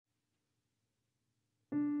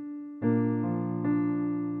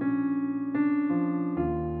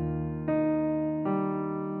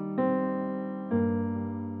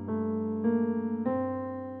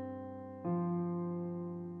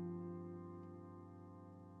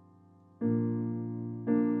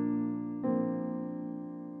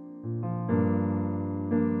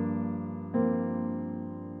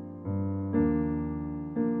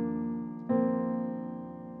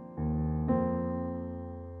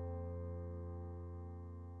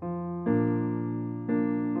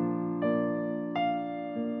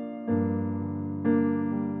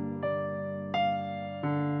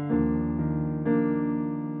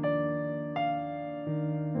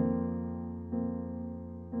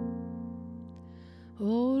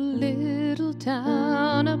little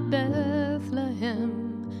town of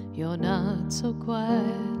Bethlehem, you're not so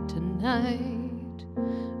quiet tonight,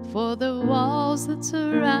 for the walls that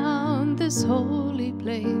surround this holy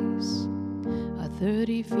place are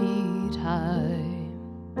 30 feet high.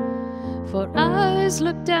 For eyes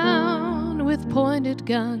look down with pointed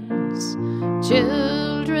guns,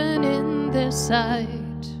 children in their sight,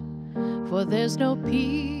 for there's no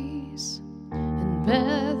peace in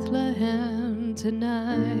Bethlehem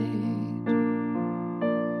tonight.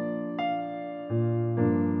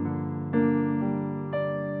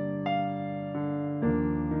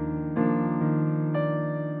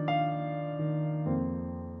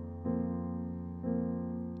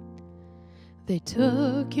 They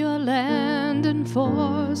took your land and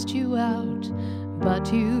forced you out,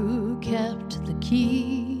 but you kept the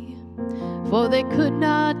key, for they could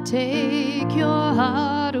not take your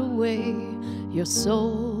heart away, your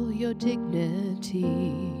soul, your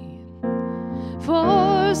dignity.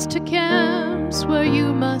 Forced to camps where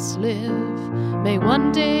you must live, may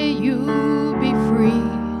one day you be free.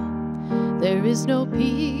 There is no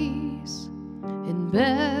peace in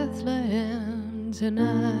Bethlehem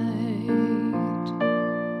tonight.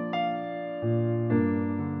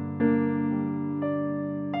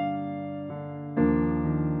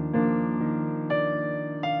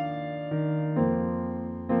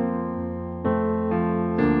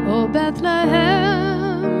 Oh,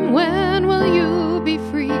 Bethlehem, when will you be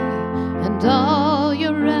free, and all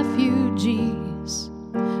your refugees?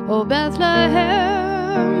 Oh,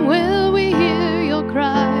 Bethlehem, will we hear your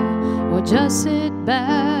cry, or just sit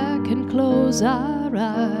back and close our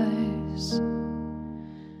eyes?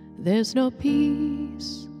 There's no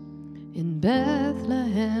peace in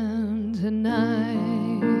Bethlehem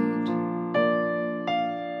tonight.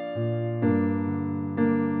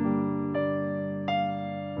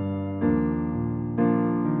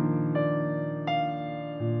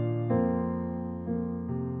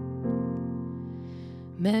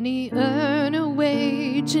 Many earn a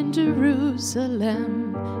wage in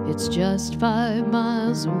Jerusalem, it's just 5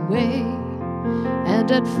 miles away,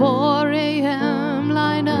 and at 4 a.m.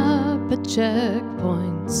 line up at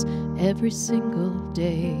checkpoints every single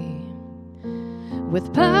day.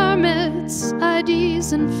 With permits,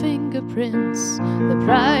 IDs, and fingerprints, the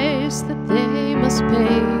price that they must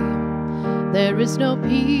pay. There is no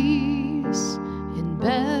peace in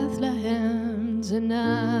Bethlehem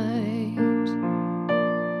tonight.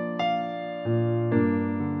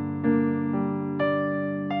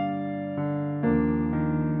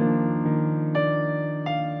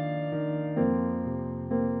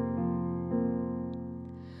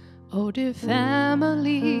 Oh, dear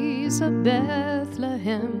families of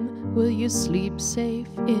Bethlehem, will you sleep safe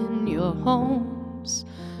in your homes?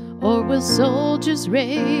 Or will soldiers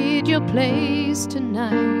raid your place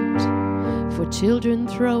tonight for children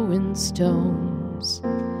throwing stones?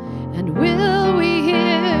 And will we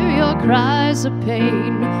hear your cries of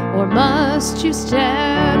pain, or must you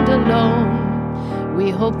stand alone? We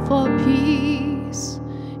hope for peace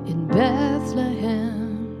in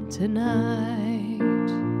Bethlehem tonight.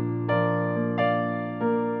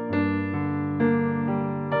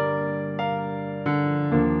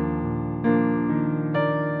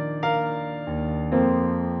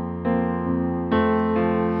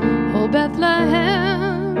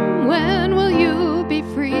 Bethlehem, when will you be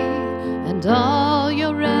free, and all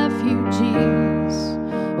your refugees?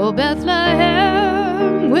 Oh,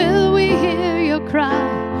 Bethlehem, will we hear your cry,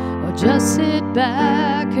 or just sit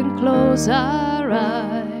back and close our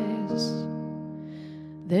eyes?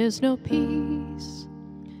 There's no peace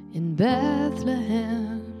in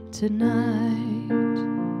Bethlehem tonight.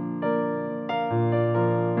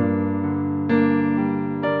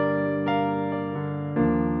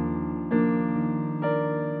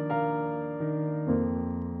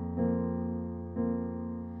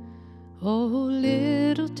 Oh,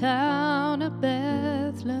 little town of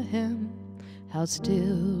Bethlehem, how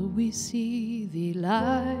still we see thee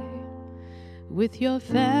lie, with your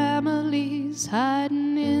families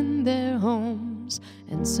hiding in their homes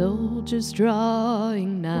and soldiers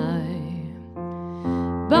drawing nigh.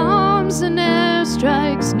 Bombs and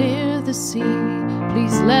airstrikes near the sea,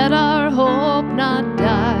 please let our hope not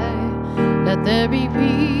die. Let there be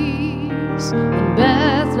peace in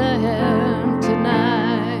Bethlehem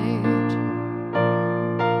tonight.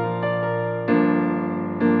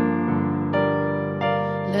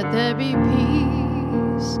 Let there be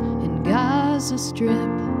peace in Gaza Strip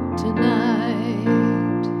tonight.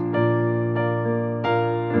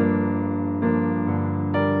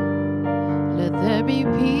 Let there be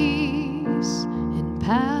peace in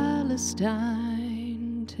Palestine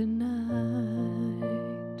tonight.